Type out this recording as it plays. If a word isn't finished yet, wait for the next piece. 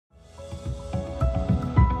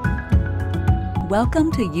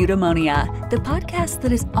Welcome to Eudaemonia, the podcast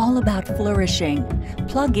that is all about flourishing.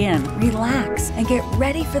 Plug in, relax, and get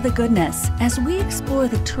ready for the goodness as we explore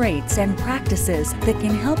the traits and practices that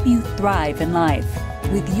can help you thrive in life.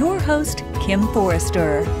 With your host, Kim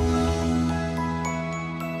Forrester.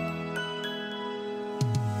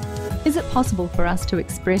 Is it possible for us to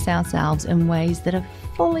express ourselves in ways that are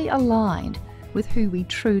fully aligned with who we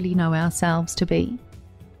truly know ourselves to be?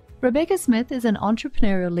 Rebecca Smith is an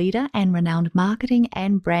entrepreneurial leader and renowned marketing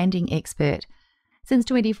and branding expert. Since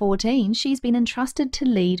 2014, she's been entrusted to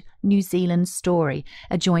lead New Zealand Story,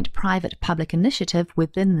 a joint private-public initiative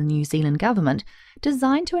within the New Zealand government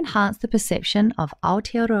designed to enhance the perception of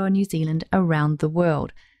Aotearoa New Zealand around the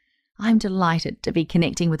world. I'm delighted to be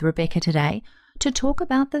connecting with Rebecca today to talk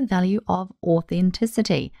about the value of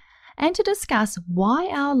authenticity and to discuss why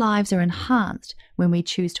our lives are enhanced when we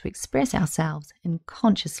choose to express ourselves in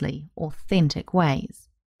consciously authentic ways.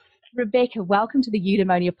 Rebecca, welcome to the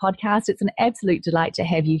Eudaemonia podcast. It's an absolute delight to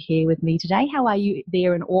have you here with me today. How are you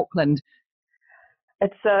there in Auckland?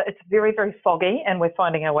 It's very, very foggy and we're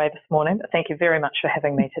finding our way this morning. But thank you very much for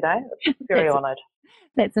having me today. Very honoured.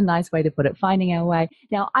 That's a nice way to put it, finding our way.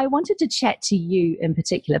 Now, I wanted to chat to you in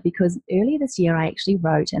particular because earlier this year I actually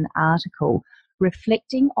wrote an article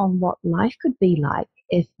reflecting on what life could be like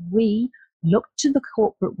if we looked to the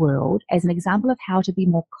corporate world as an example of how to be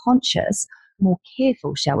more conscious, more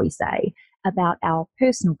careful, shall we say, about our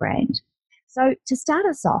personal brand. So to start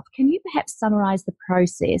us off, can you perhaps summarize the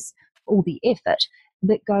process or the effort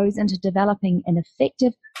that goes into developing an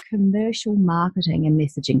effective commercial marketing and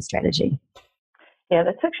messaging strategy? Yeah,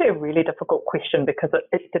 that's actually a really difficult question because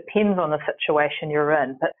it depends on the situation you're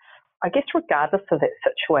in. But I guess regardless of that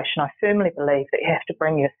situation, I firmly believe that you have to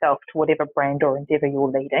bring yourself to whatever brand or endeavour you're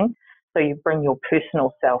leading. So you bring your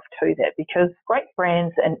personal self to that because great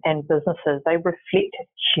brands and businesses, they reflect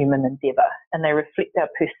human endeavour and they reflect our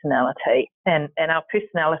personality. And our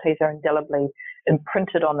personalities are indelibly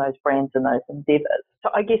imprinted on those brands and those endeavours. So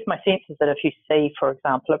I guess my sense is that if you see, for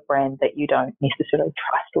example, a brand that you don't necessarily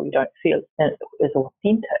trust or you don't feel is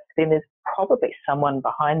authentic, then there's probably someone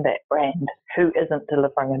behind that brand who isn't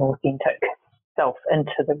delivering an authentic self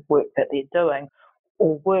into the work that they're doing.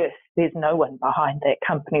 Or worse, there's no one behind that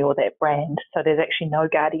company or that brand. So there's actually no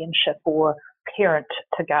guardianship or parent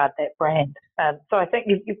to guard that brand. So I think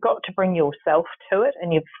you've got to bring yourself to it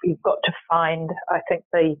and you've got to find, I think,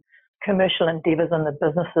 the commercial endeavours and the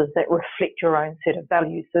businesses that reflect your own set of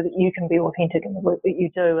values so that you can be authentic in the work that you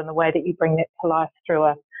do and the way that you bring that to life through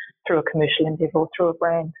a commercial endeavour or through a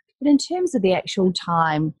brand. But in terms of the actual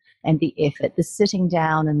time and the effort, the sitting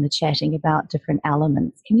down and the chatting about different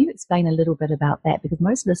elements, can you explain a little bit about that? Because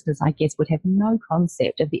most listeners, I guess, would have no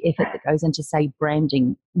concept of the effort that goes into, say,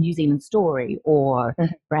 branding New Zealand Story or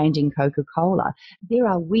branding Coca-Cola. There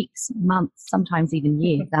are weeks, months, sometimes even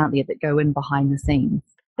years, aren't there, that go in behind the scenes?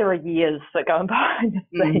 There are years that go in behind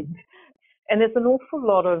the scenes. And there's an awful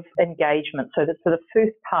lot of engagement. So the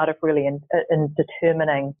first part of really in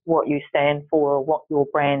determining what you stand for or what your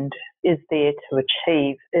brand is there to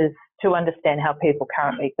achieve is to understand how people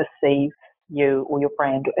currently perceive you or your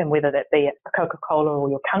brand, and whether that be a Coca-Cola or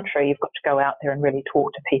your country, you've got to go out there and really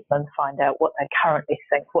talk to people and find out what they currently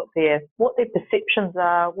think, what their perceptions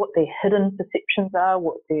are, what their hidden perceptions are,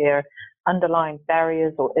 what their underlying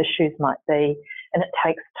barriers or issues might be. And it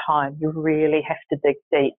takes time. You really have to dig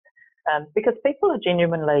deep. Because people are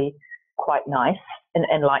genuinely quite nice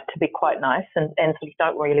and like to be quite nice and sort of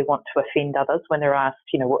don't really want to offend others when they're asked,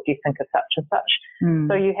 what do you think of such and such?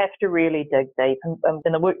 So you have to really dig deep. And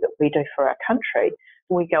in the work that we do for our country,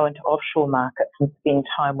 we go into offshore markets and spend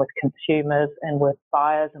time with consumers and with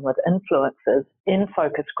buyers and with influencers in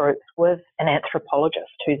focus groups with an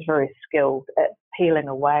anthropologist who's very skilled at peeling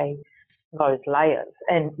away those layers.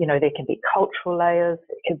 And, there can be cultural layers,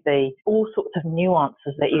 it could be all sorts of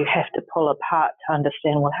nuances that you have to pull apart to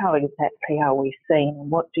understand, well, how exactly are we seen?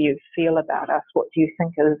 And what do you feel about us? What do you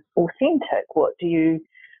think is authentic? What do you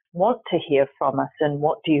want to hear from us? And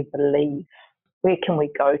what do you believe? Where can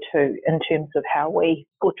we go to in terms of how we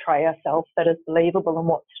portray ourselves that is believable and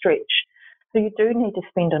what stretch? So you do need to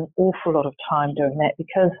spend an awful lot of time doing that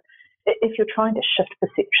because if you're trying to shift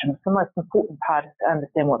perceptions, the most important part is to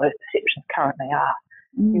understand what those perceptions currently are.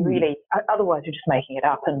 You really, otherwise you're just making it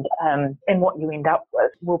up, and what you end up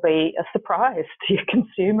with will be a surprise to your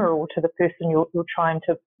consumer or to the person you're trying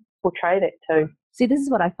to portray that to. See, this is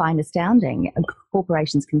what I find astounding.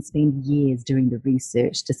 Corporations can spend years doing the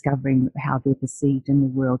research, discovering how they're perceived in the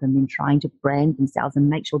world, and then trying to brand themselves and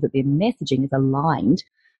make sure that their messaging is aligned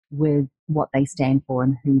with what they stand for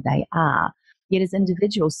and who they are. Yet as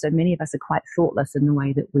individuals, so many of us are quite thoughtless in the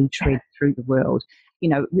way that we tread through the world. You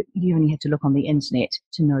know, you only have to look on the internet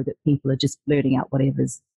to know that people are just blurting out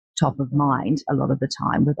whatever's top of mind a lot of the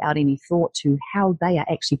time without any thought to how they are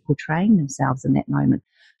actually portraying themselves in that moment.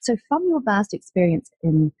 So from your vast experience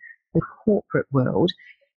in the corporate world,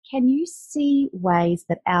 can you see ways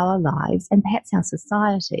that our lives and perhaps our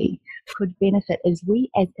society could benefit as we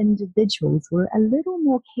as individuals were a little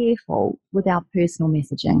more careful with our personal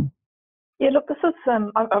messaging? Yeah, look, this is,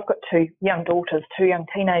 I've got two young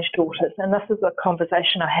teenage daughters, and this is a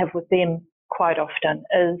conversation I have with them quite often,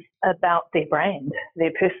 is about their brand,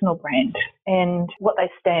 their personal brand, and what they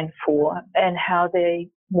stand for and how they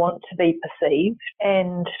want to be perceived,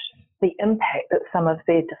 and the impact that some of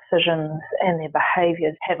their decisions and their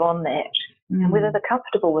behaviours have on that, and whether they're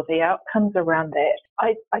comfortable with the outcomes around that.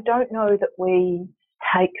 I don't know that we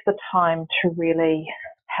take the time to really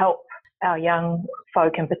help our young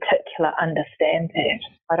folk in particular understand that.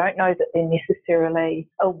 I don't know that they're necessarily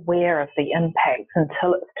aware of the impacts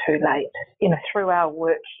until it's too late. You know, through our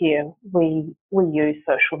work here, we use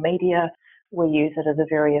social media. We use it as a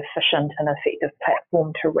very efficient and effective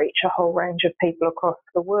platform to reach a whole range of people across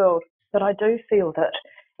the world. But I do feel that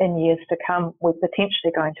in years to come, we're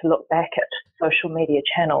potentially going to look back at social media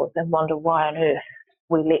channels and wonder why on earth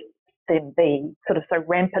we let them be sort of so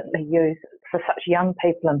rampantly used for such young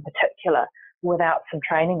people in particular without some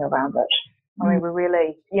training around it. I mean, we're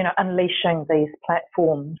really, you know, unleashing these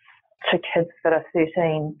platforms to kids that are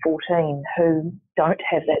 13, 14 who don't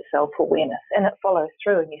have that self-awareness, and it follows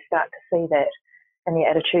through, and you start to see that in the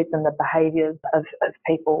attitudes and the behaviours of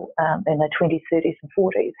people in their 20s, 30s and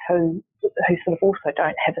 40s who sort of also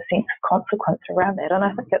don't have a sense of consequence around that. And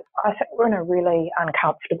I think we're in a really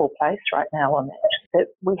uncomfortable place right now on that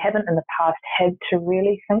we haven't in the past had to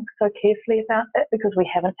really think so carefully about that because we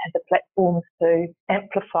haven't had the platforms to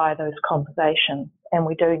amplify those conversations, and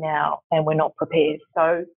we do now, and we're not prepared.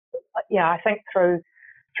 So, yeah, I think through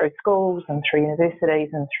schools and through universities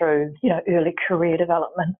and through, you know, early career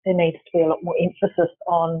development, there needs to be a lot more emphasis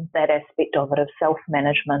on that aspect of it, of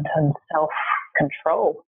self-management and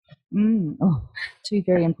self-control. Two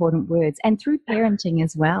very important words. And through parenting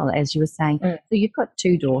as well, as you were saying. So you've got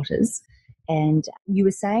two daughters, and you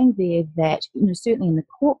were saying there that, you know, certainly in the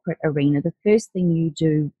corporate arena, the first thing you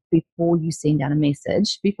do before you send out a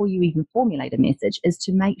message, before you even formulate a message, is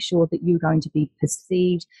to make sure that you're going to be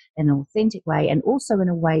perceived in an authentic way, and also in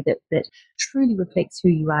a way that truly reflects who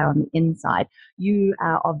you are on the inside. You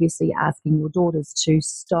are obviously asking your daughters to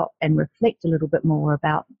stop and reflect a little bit more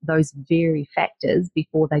about those very factors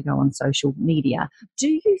before they go on social media. Do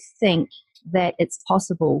you think that it's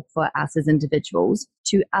possible for us as individuals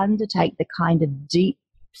to undertake the kind of deep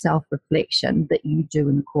self-reflection that you do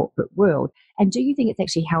in the corporate world? And do you think it's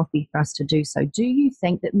actually healthy for us to do so? Do you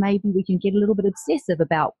think that maybe we can get a little bit obsessive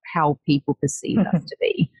about how people perceive us to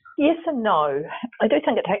be? Yes and no. I do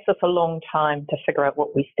think it takes us a long time to figure out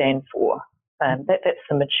what we stand for. That's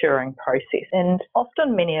the maturing process. And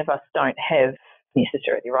often many of us don't have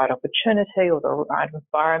necessarily the right opportunity or the right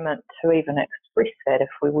environment to even express that if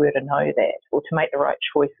we were to know that, or to make the right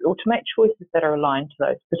choices, or to make choices that are aligned to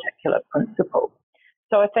those particular principles.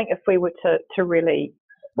 So I think if we were to really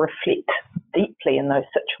reflect deeply in those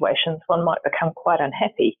situations, one might become quite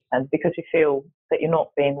unhappy, and because you feel that you're not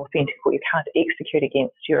being authentic or you can't execute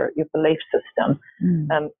against your belief system.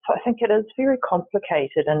 So I think it is very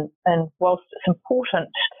complicated, and whilst it's important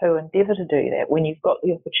to endeavour to do that, when you've got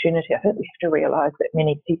the opportunity, I think we have to realise that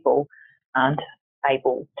many people aren't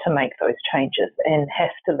able to make those changes and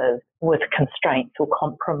have to live with constraints or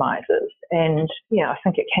compromises. And yeah, I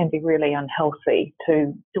think it can be really unhealthy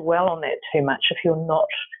to dwell on that too much if you're not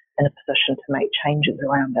in a position to make changes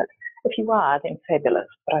around it. If you are, then fabulous.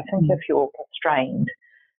 But I think if you're constrained,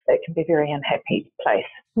 it can be a very unhappy place.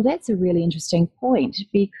 Well, that's a really interesting point,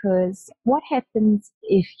 because what happens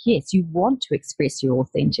if, yes, you want to express your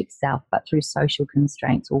authentic self, but through social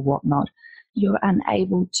constraints or whatnot, you're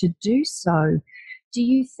unable to do so? Do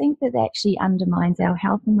you think that actually undermines our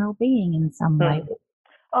health and well-being in some way?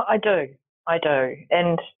 Oh, I do.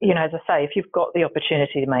 And, you know, as I say, if you've got the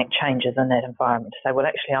opportunity to make changes in that environment, to say, well,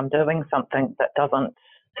 actually, I'm doing something that doesn't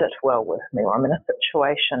sit well with me, or I'm in a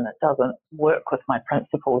situation that doesn't work with my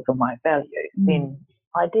principles or my values, then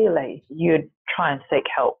ideally you'd try and seek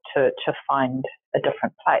help to find a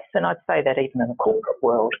different place. And I'd say that even in the corporate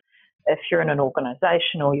world, if you're in an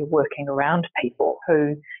organisation or you're working around people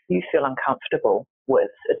who you feel uncomfortable with,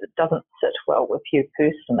 if it doesn't sit well with you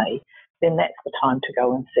personally, then that's the time to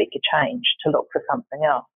go and seek a change, to look for something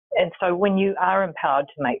else. And so when you are empowered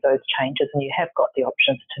to make those changes and you have got the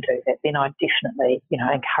options to do that, then I definitely,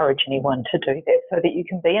 encourage anyone to do that so that you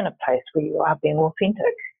can be in a place where you are being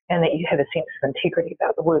authentic and that you have a sense of integrity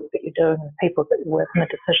about the work that you're doing and the people that you're with and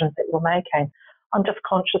the decisions that you're making. I'm just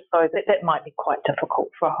conscious, though, that might be quite difficult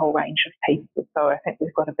for a whole range of people. So I think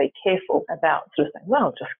we've got to be careful about sort of saying,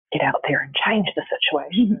 well, just get out there and change the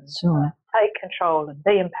situation. Sure. Take control and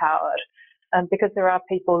be empowered. Because there are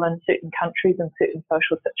people in certain countries and certain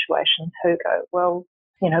social situations who go, well,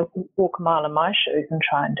 walk a mile in my shoes and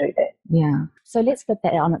try and do that. Yeah. So let's flip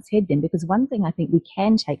that on its head then, because one thing I think we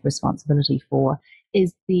can take responsibility for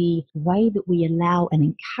is the way that we allow and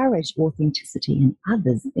encourage authenticity in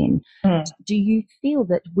others then. Do you feel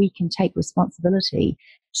that we can take responsibility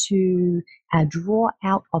to draw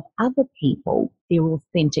out of other people their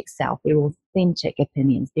authentic self, their authentic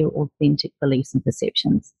opinions, their authentic beliefs and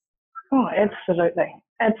perceptions? Oh, absolutely.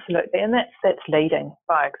 Absolutely. And that's leading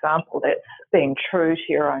by example. That's being true to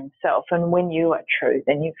your own self. And when you are true,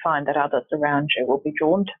 then you find that others around you will be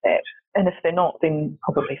drawn to that. And if they're not, then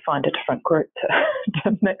probably find a different group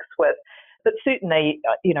to mix with. But certainly,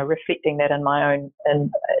 reflecting that in my own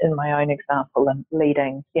example and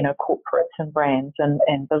leading, corporates and brands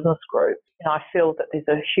and business groups, I feel that there's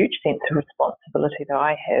a huge sense of responsibility that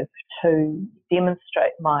I have to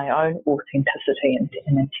demonstrate my own authenticity and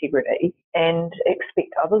integrity and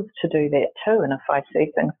expect others to do that too. And if I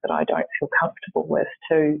see things that I don't feel comfortable with,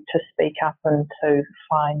 to speak up and to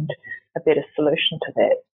find a better solution to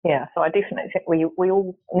that. Yeah, so I definitely think we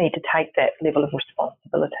all need to take that level of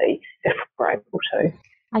responsibility if we're able to.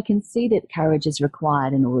 I can see that courage is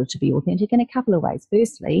required in order to be authentic in a couple of ways.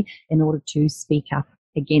 Firstly, in order to speak up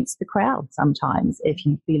against the crowd sometimes if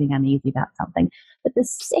you're feeling uneasy about something. But the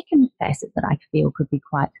second facet that I feel could be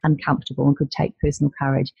quite uncomfortable and could take personal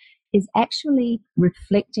courage is actually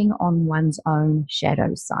reflecting on one's own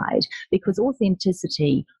shadow side, because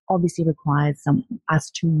authenticity obviously requires us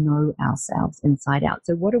to know ourselves inside out.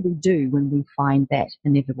 So what do we do when we find that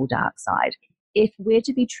inevitable dark side? If we're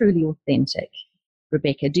to be truly authentic,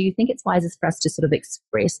 Rebecca, do you think it's wisest for us to sort of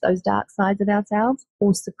express those dark sides of ourselves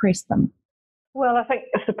or suppress them? Well, I think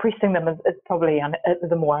suppressing them is probably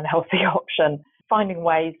the more unhealthy option. Finding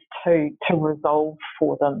ways to resolve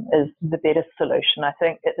for them is the better solution. I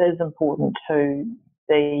think it is important to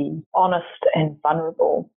be honest and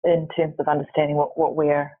vulnerable in terms of understanding what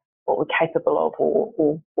we're capable of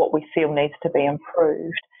or what we feel needs to be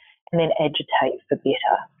improved, and then agitate for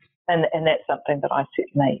better. And that's something that I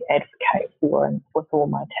certainly advocate for, and with all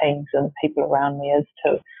my teams and people around me, is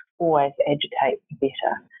to always agitate for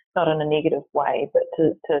better. Not in a negative way, but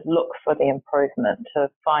to look for the improvement, to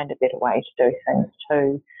find a better way to do things,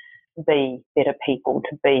 to be better people,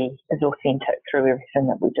 to be as authentic through everything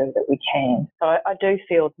that we do that we can. So I do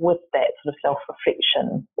feel with that sort of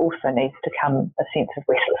self-reflection also needs to come a sense of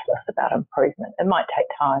restlessness about improvement. It might take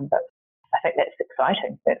time, but I think that's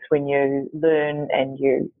exciting. That's when you learn and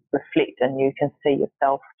you reflect and you can see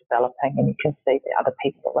yourself developing and you can see the other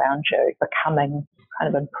people around you becoming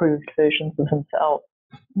kind of improved versions of themselves.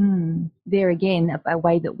 There again, a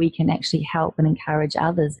way that we can actually help and encourage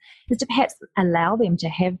others is to perhaps allow them to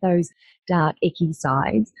have those dark, icky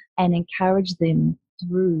sides and encourage them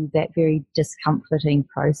through that very discomforting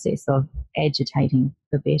process of agitating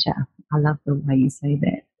for better. I love the way you say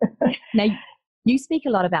that. Now, you speak a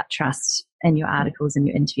lot about trust in your articles and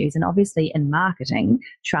your interviews, and obviously in marketing,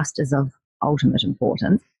 trust is of ultimate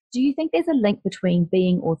importance. Do you think there's a link between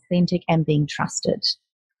being authentic and being trusted?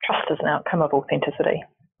 Trust is an outcome of authenticity.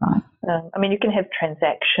 Right. You can have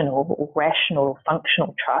transactional or rational or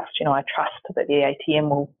functional trust. I trust that the ATM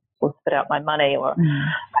will spit out my money, or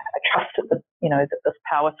I trust that that this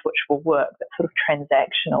power switch will work. That's sort of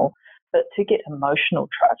transactional. But to get emotional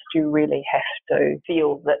trust, you really have to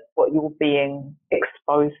feel that what you're being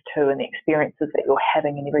exposed to and the experiences that you're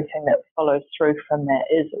having and everything that follows through from that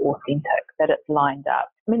is authentic, that it's lined up.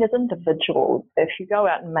 As individuals, if you go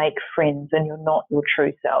out and make friends and you're not your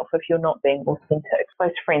true self, if you're not being authentic,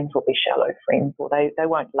 those friends will be shallow friends, or they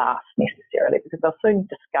won't last necessarily, because they'll soon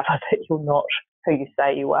discover that you're not who you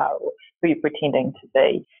say you are or who you're pretending to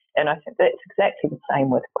be. And I think that's exactly the same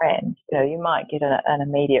with brands. You might get an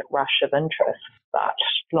immediate rush of interest, but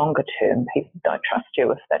longer term, people don't trust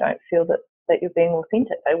you if they don't feel that you're being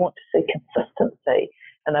authentic. They want to see consistency,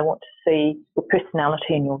 and they want to see your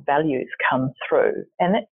personality and your values come through.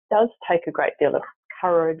 And that does take a great deal of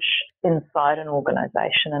courage inside an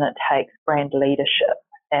organisation, and it takes brand leadership,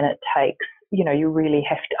 and it takes, you really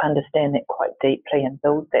have to understand that quite deeply and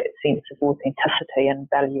build that sense of authenticity and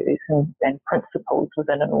values and principles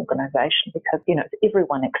within an organisation, because, it's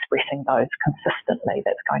everyone expressing those consistently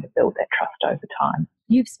that's going to build that trust over time.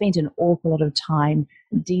 You've spent an awful lot of time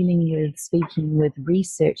dealing with, speaking with,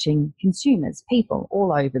 researching consumers, people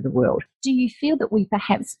all over the world. Do you feel that we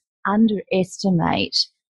perhaps underestimate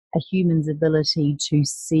a human's ability to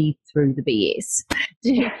see through the BS?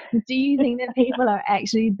 Do you think that people are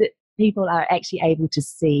actually able to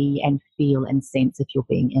see and feel and sense if you're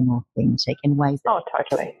being inauthentic in ways that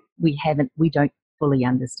totally. we don't fully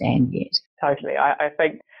understand yet? Totally.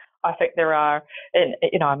 I think there are, and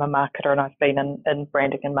I'm a marketer and I've been in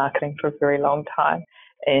branding and marketing for a very long time.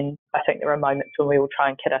 And I think there are moments when we will try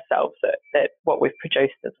and kid ourselves that what we've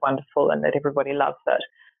produced is wonderful and that everybody loves it.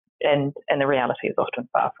 And the reality is often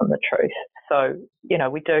far from the truth. So,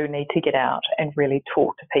 we do need to get out and really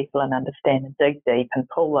talk to people and understand and dig deep and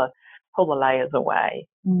pull the layers away.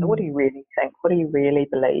 So what do you really think? What do you really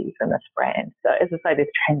believe in this brand? So as I say, there's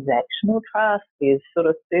transactional trust, there's sort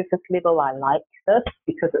of surface level, I like this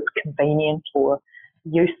because it's convenient or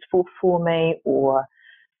useful for me, or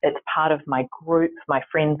it's part of my group. My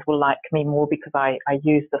friends will like me more because I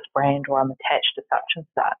use this brand, or I'm attached to such and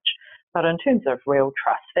such. But in terms of real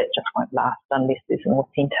trust, that just won't last unless there's an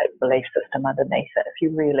authentic belief system underneath it. If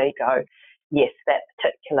you really go, yes, that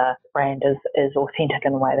particular brand is authentic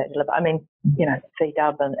in the way they deliver. I mean,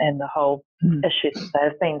 VW and the whole issues that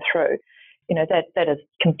they've been through, that has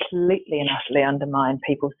completely and utterly undermined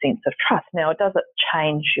people's sense of trust. Now, does it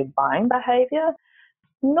change your buying behaviour?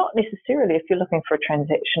 Not necessarily if you're looking for a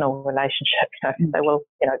transactional relationship. Say, well,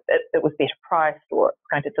 it was better priced or it's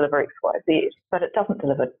going to deliver X, Y, Z, but it doesn't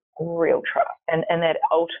deliver real trust. And that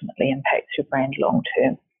ultimately impacts your brand long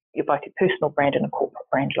term. You're both your personal brand and a corporate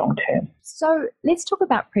brand long term. So let's talk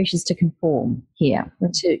about pressures to conform here,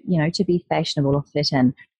 to be fashionable or fit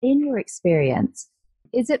in. In your experience,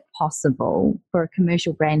 is it possible for a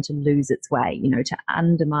commercial brand to lose its way, to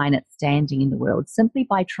undermine its standing in the world simply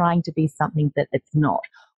by trying to be something that it's not,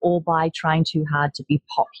 or by trying too hard to be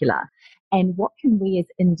popular? And what can we as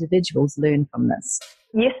individuals learn from this?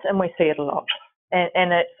 Yes, and we see it a lot.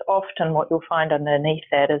 And it's often what you'll find underneath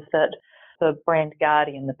that is that the brand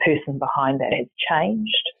guardian, the person behind that, has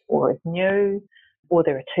changed or is new, or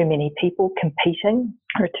there are too many people competing,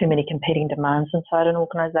 there are too many competing demands inside an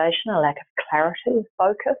organisation, a lack of clarity of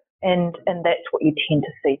focus. And that's what you tend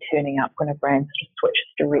to see turning up when a brand sort of switches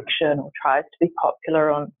direction or tries to be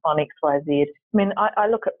popular on X, Y, Z. I mean, I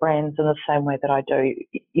look at brands in the same way that I do,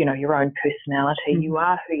 your own personality. You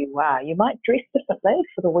are who you are. You might dress differently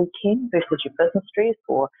for the weekend versus your business dress,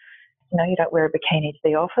 or, you don't wear a bikini to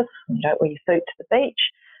the office, and you don't wear your suit to the beach.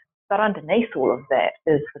 But underneath all of that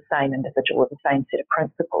is the same individual with the same set of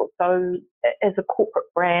principles. So as a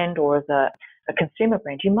corporate brand or as a consumer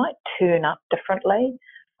brand, you might turn up differently,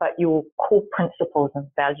 but your core principles and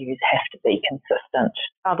values have to be consistent.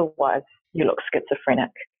 Otherwise, you look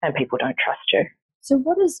schizophrenic and people don't trust you. So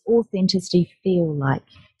what does authenticity feel like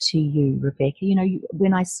to you, Rebecca?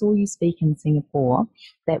 When I saw you speak in Singapore,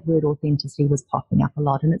 that word authenticity was popping up a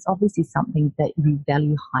lot, and it's obviously something that you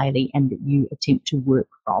value highly and that you attempt to work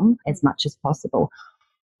from as much as possible.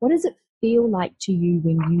 What does it feel like to you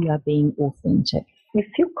when you are being authentic? You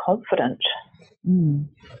feel confident.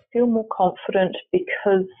 Feel more confident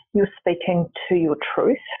because you're speaking to your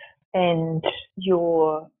truth and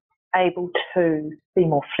you're able to be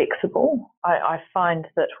more flexible. I find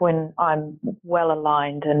that when I'm well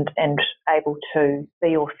aligned and able to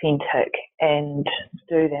be authentic and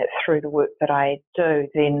do that through the work that I do,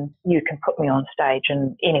 then you can put me on stage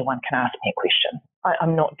and anyone can ask me a question.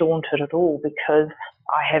 I'm not daunted at all because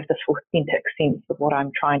I have this authentic sense of what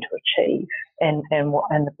I'm trying to achieve and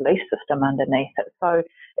the belief system underneath it. So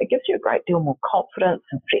it gives you a great deal more confidence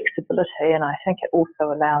and flexibility, and I think it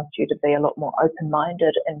also allows you to be a lot more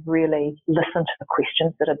open-minded and really listen to the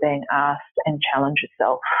questions that are being asked and challenge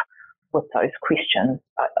yourself with those questions.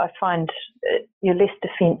 I find you're less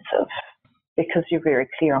defensive because you're very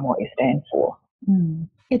clear on what you stand for.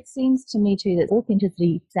 It seems to me too that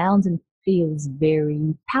authenticity sounds and feels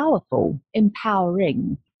very powerful,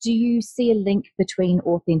 empowering. Do you see a link between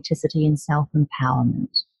authenticity and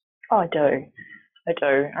self-empowerment? Oh, I do.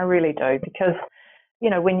 I really do. Because,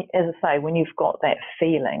 when you've got that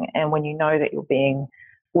feeling and when you know that you're being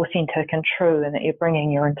authentic and true and that you're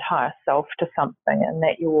bringing your entire self to something and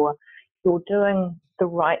that you're doing the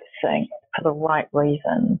right thing for the right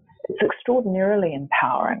reason, it's extraordinarily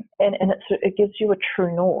empowering. And it gives you a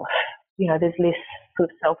true north. There's less sort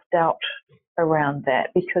of self-doubt around that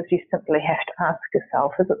because you simply have to ask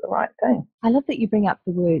yourself, is it the right thing? I love that you bring up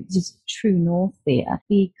the word just true north there,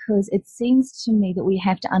 because it seems to me that we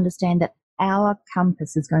have to understand that our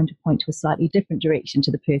compass is going to point to a slightly different direction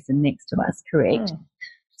to the person next to us, correct?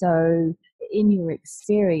 So in your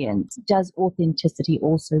experience, does authenticity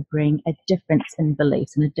also bring a difference in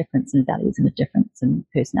beliefs and a difference in values and a difference in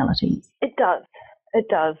personalities? It does. It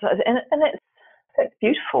does. And that's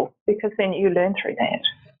beautiful, because then you learn through that.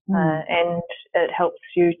 And it helps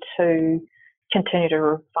you to continue to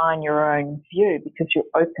refine your own view, because you're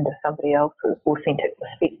open to somebody else's authentic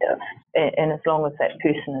perspective. And as long as that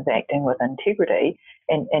person is acting with integrity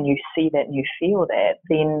and you see that and you feel that,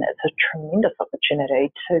 then it's a tremendous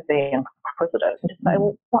opportunity to be inquisitive and to say,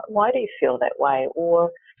 well, why do you feel that way?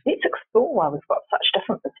 Or let's explore why we've got such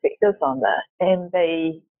different perspectives on this, and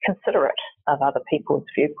be considerate of other people's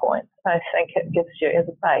viewpoints. I think it gives you, as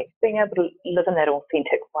I say, being able to live in that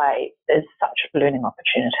authentic way is such a learning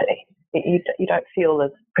opportunity. You don't feel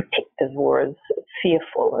as protective or as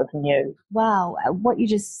fearful as new. Wow, what you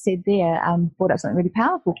just said there brought up something really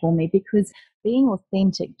powerful for me, because being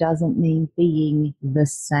authentic doesn't mean being the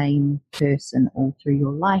same person all through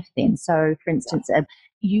your life then. So, for instance,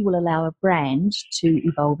 you will allow a brand to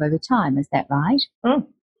evolve over time, is that right?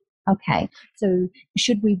 Okay, so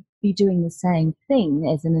should we be doing the same thing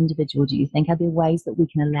as an individual, do you think? Are there ways that we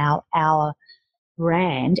can allow our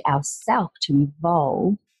brand, ourself, to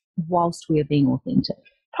evolve whilst we are being authentic?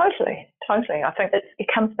 Totally. I think it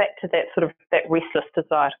comes back to that sort of that restless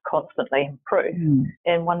desire to constantly improve.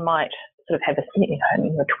 And one might sort of have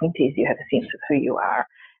in your 20s you have a sense of who you are,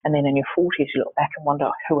 and then in your 40s you look back and wonder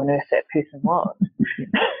who on earth that person was.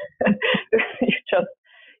 You just,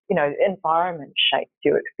 environment shapes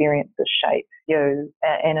you, experiences shape you,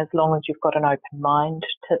 and as long as you've got an open mind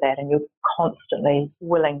to that and you're constantly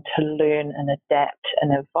willing to learn and adapt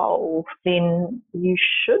and evolve, then you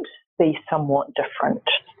should be somewhat different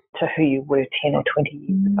to who you were 10 or 20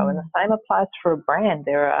 years ago. And the same applies for a brand.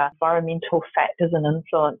 There are environmental factors and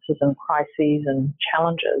influences and crises and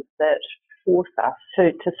challenges that force us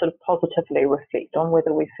to sort of positively reflect on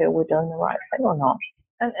whether we feel we're doing the right thing or not.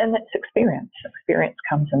 And that's experience. Experience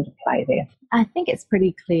comes into play there. I think it's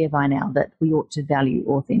pretty clear by now that we ought to value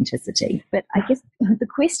authenticity. But I guess the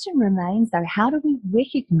question remains, though, how do we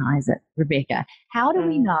recognise it, Rebecca? How do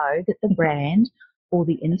we know that the brand or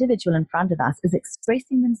the individual in front of us is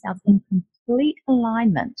expressing themselves in complete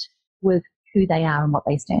alignment with who they are and what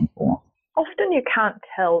they stand for? Often you can't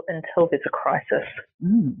tell until there's a crisis.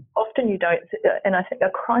 Often you don't, and I think a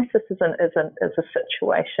crisis is a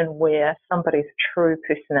situation where somebody's true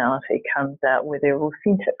personality comes out, where their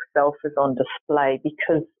authentic self is on display,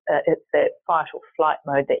 because it's that fight or flight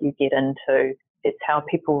mode that you get into. It's how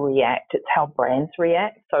people react. It's how brands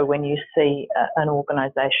react. So when you see an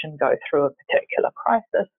organisation go through a particular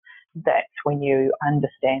crisis, that's when you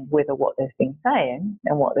understand whether what they've been saying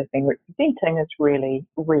and what they've been representing is really,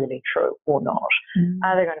 really true or not.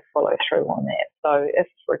 Are they going to follow through on that? So if,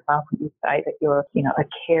 for example, you say that you're, a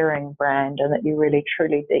caring brand and that you really,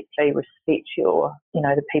 truly, deeply respect your,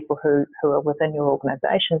 the people who are within your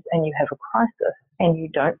organisations, and you have a crisis and you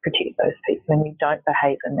don't protect those people and you don't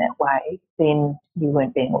behave in that way, then you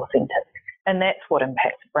weren't being authentic. And that's what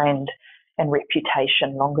impacts brand and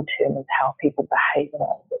reputation longer term, is how people behave in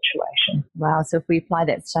that situation. Wow, so if we apply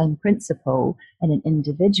that same principle at an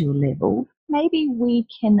individual level, maybe we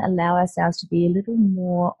can allow ourselves to be a little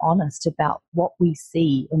more honest about what we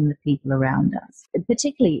see in the people around us,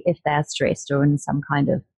 particularly if they're stressed or in some kind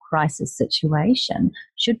of crisis situation.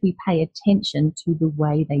 Should we pay attention to the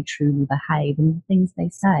way they truly behave and the things they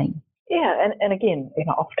say? Yeah, and again,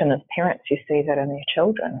 often as parents you see that in their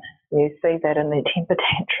children. You see that in their temper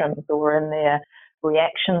tantrums or in their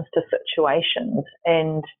reactions to situations.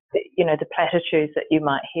 And, the platitudes that you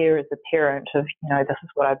might hear as a parent of, this is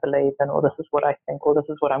what I believe in, or this is what I think, or this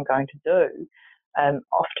is what I'm going to do,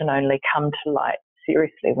 often only come to light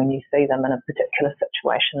seriously when you see them in a particular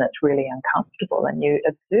situation that's really uncomfortable and you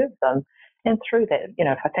observe them. And through that,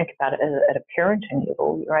 if I think about it at a parenting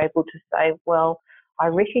level, you're able to say, well, I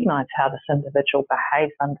recognise how this individual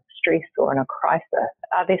behaves under stress or in a crisis.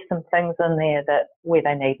 Are there some things in there where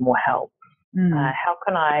they need more help? How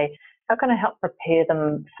can I help prepare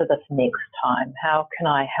them for this next time? How can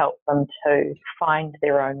I help them to find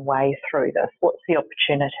their own way through this? What's the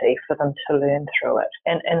opportunity for them to learn through it?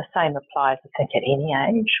 And the same applies, I think, at any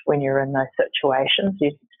age. When you're in those situations,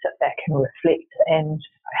 you sit back and reflect, and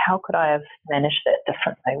how could I have managed that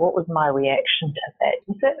differently? What was my reaction to that?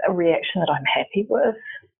 Is that a reaction that I'm happy with?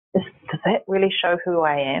 Does that really show who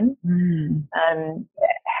I am?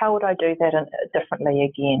 How would I do that differently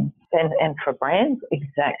again? And for brands,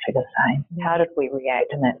 exactly the same. How did we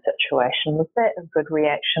react in that situation? Was that a good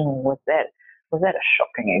reaction, or was that a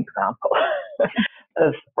shocking example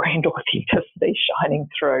of brand authenticity shining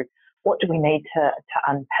through? What do we need to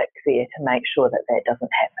unpick there to make sure that doesn't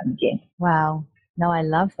happen again? Wow. No, I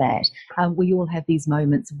love that. We all have these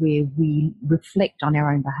moments where we reflect on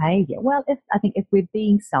our own behaviour. Well, I think if we're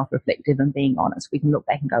being self-reflective and being honest, we can look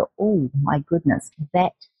back and go, oh, my goodness,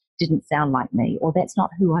 that didn't sound like me, or that's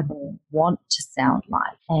not who I want to sound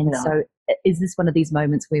like. And so is this one of these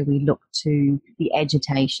moments where we look to the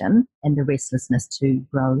agitation and the restlessness to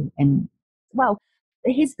grow? And, well,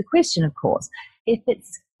 here's the question, of course. If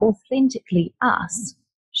it's authentically us,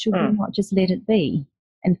 should we not just let it be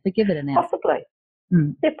and forgive it now? Possibly.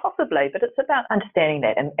 Yeah, possibly, but it's about understanding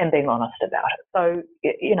that and being honest about it. So,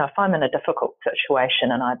 if I'm in a difficult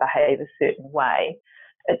situation and I behave a certain way,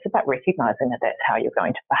 it's about recognising that that's how you're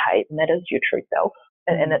going to behave, and that is your true self.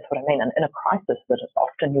 And that's what I mean. In a crisis, that is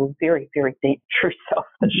often your very, very deep true self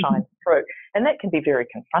that shines through. And that can be very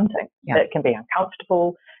confronting. Yeah. It can be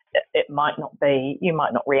uncomfortable. It might not be, you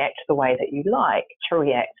might not react the way that you like to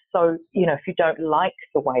react. So, if you don't like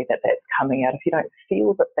the way that that's coming out, if you don't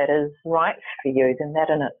feel that that is right for you, then that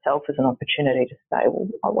in itself is an opportunity to say, well,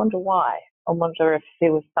 I wonder why. I wonder if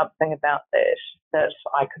there was something about that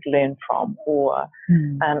I could learn from, or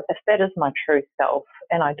if that is my true self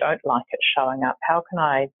and I don't like it showing up, how can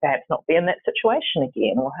I perhaps not be in that situation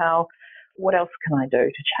again, or what else can I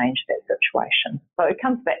do to change that situation? So it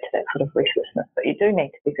comes back to that sort of restlessness, but you do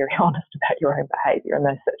need to be very honest about your own behaviour in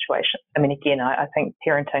those situations. I mean, again, I think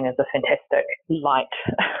parenting is a fantastic light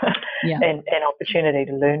and opportunity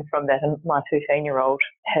to learn from that. And my 13-year-old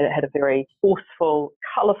had a very forceful,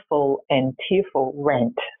 colourful and tearful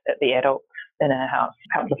rant at the adults in our house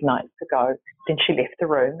a couple of nights ago. Then she left the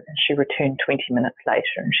room and she returned 20 minutes later,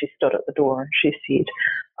 and she stood at the door and she said,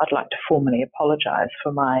 I'd like to formally apologise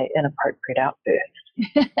for my inappropriate outburst.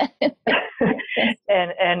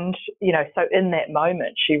 and so in that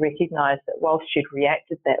moment she recognised that whilst she'd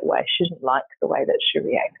reacted that way, she didn't like the way that she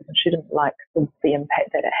reacted, and she didn't like the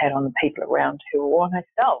impact that it had on the people around her or on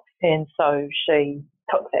herself. And so she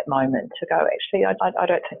took that moment to go, actually, I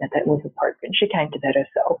don't think that was appropriate. And she came to that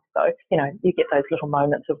herself. So, you get those little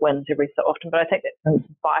moments of wins every so often, but I think that's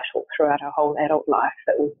vital throughout our whole adult life,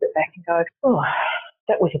 that we'll sit back and go, oh,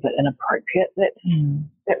 that was a bit inappropriate.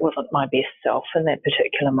 That wasn't my best self in that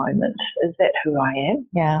particular moment. Is that who I am?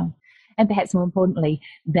 Yeah. And perhaps more importantly,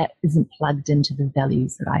 that isn't plugged into the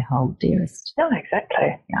values that I hold dearest. No,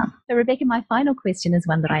 exactly. Yeah. So, Rebecca, my final question is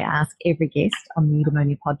one that I ask every guest on the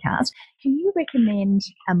Eudaemonia podcast. Can you recommend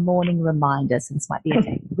a morning reminder, so this might be a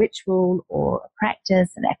daily ritual or a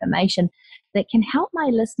practice, an affirmation, that can help my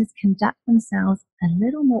listeners conduct themselves a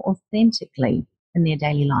little more authentically in their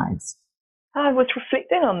daily lives? I was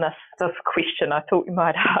reflecting on this question I thought you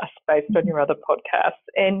might ask based on your other podcasts,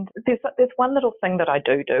 and there's one little thing that I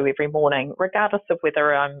do every morning, regardless of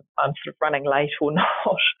whether I'm sort of running late or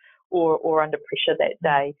not, or under pressure that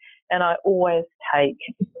day, and I always take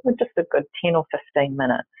just a good 10 or 15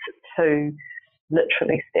 minutes to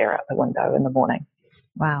literally stare out the window in the morning.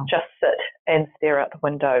 Wow. Just sit and stare out the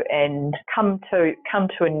window and come to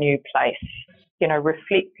a new place.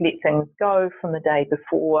 Reflect, let things go from the day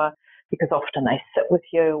before, because often they sit with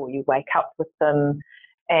you or you wake up with them,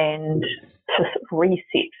 and to sort of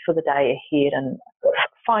reset for the day ahead and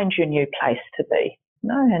find your new place to be,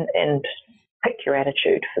 and pick your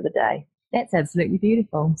attitude for the day. That's absolutely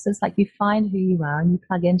beautiful. So it's like you find who you are and you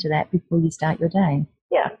plug into that before you start your day.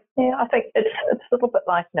 Yeah, I think it's a little bit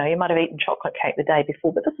like, you might have eaten chocolate cake the day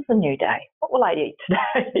before, but this is a new day. What will I eat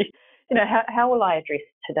today? How will I address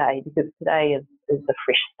today? Because today is the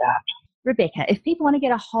fresh start. Rebecca, if people want to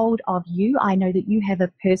get a hold of you, I know that you have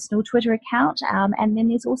a personal Twitter account, and then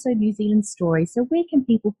there's also New Zealand Story. So where can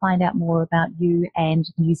people find out more about you and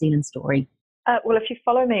New Zealand Story? Well, if you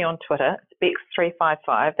follow me on Twitter, it's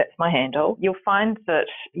Bex355, that's my handle. You'll find that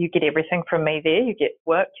you get everything from me there. You get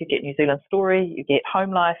work, you get New Zealand Story, you get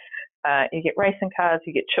home life, you get racing cars,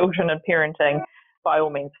 you get children and parenting. By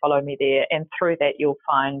all means, follow me there. And through that, you'll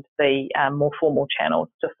find the more formal channels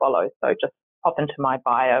to follow. So just pop into my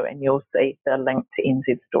bio and you'll see the link to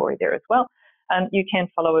NZ Story there as well. You can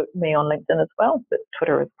follow me on LinkedIn as well, but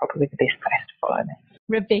Twitter is probably the best place to follow me.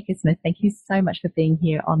 Rebecca Smith, thank you so much for being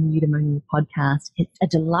here on the Eudaemonia podcast. It's a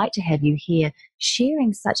delight to have you here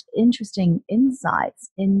sharing such interesting insights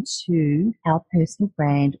into our personal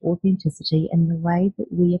brand, authenticity, and the way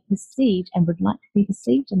that we are perceived and would like to be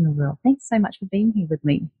perceived in the world. Thanks so much for being here with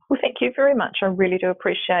me. Well, thank you very much. I really do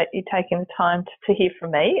appreciate you taking the time to hear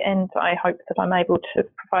from me, and I hope that I'm able to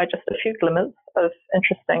provide just a few glimmers of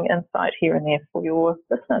interesting insight here and there for your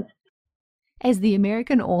listeners. As the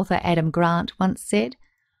American author Adam Grant once said,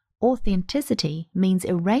 authenticity means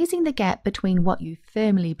erasing the gap between what you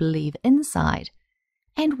firmly believe inside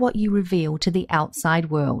and what you reveal to the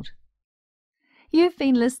outside world. You've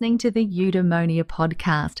been listening to the Eudaemonia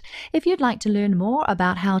podcast. If you'd like to learn more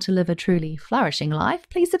about how to live a truly flourishing life,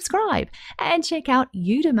 please subscribe and check out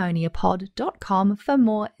eudaemoniapod.com for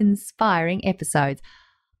more inspiring episodes.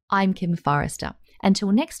 I'm Kim Forrester.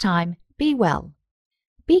 Until next time, be well,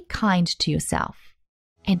 be kind to yourself,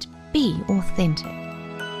 and be authentic.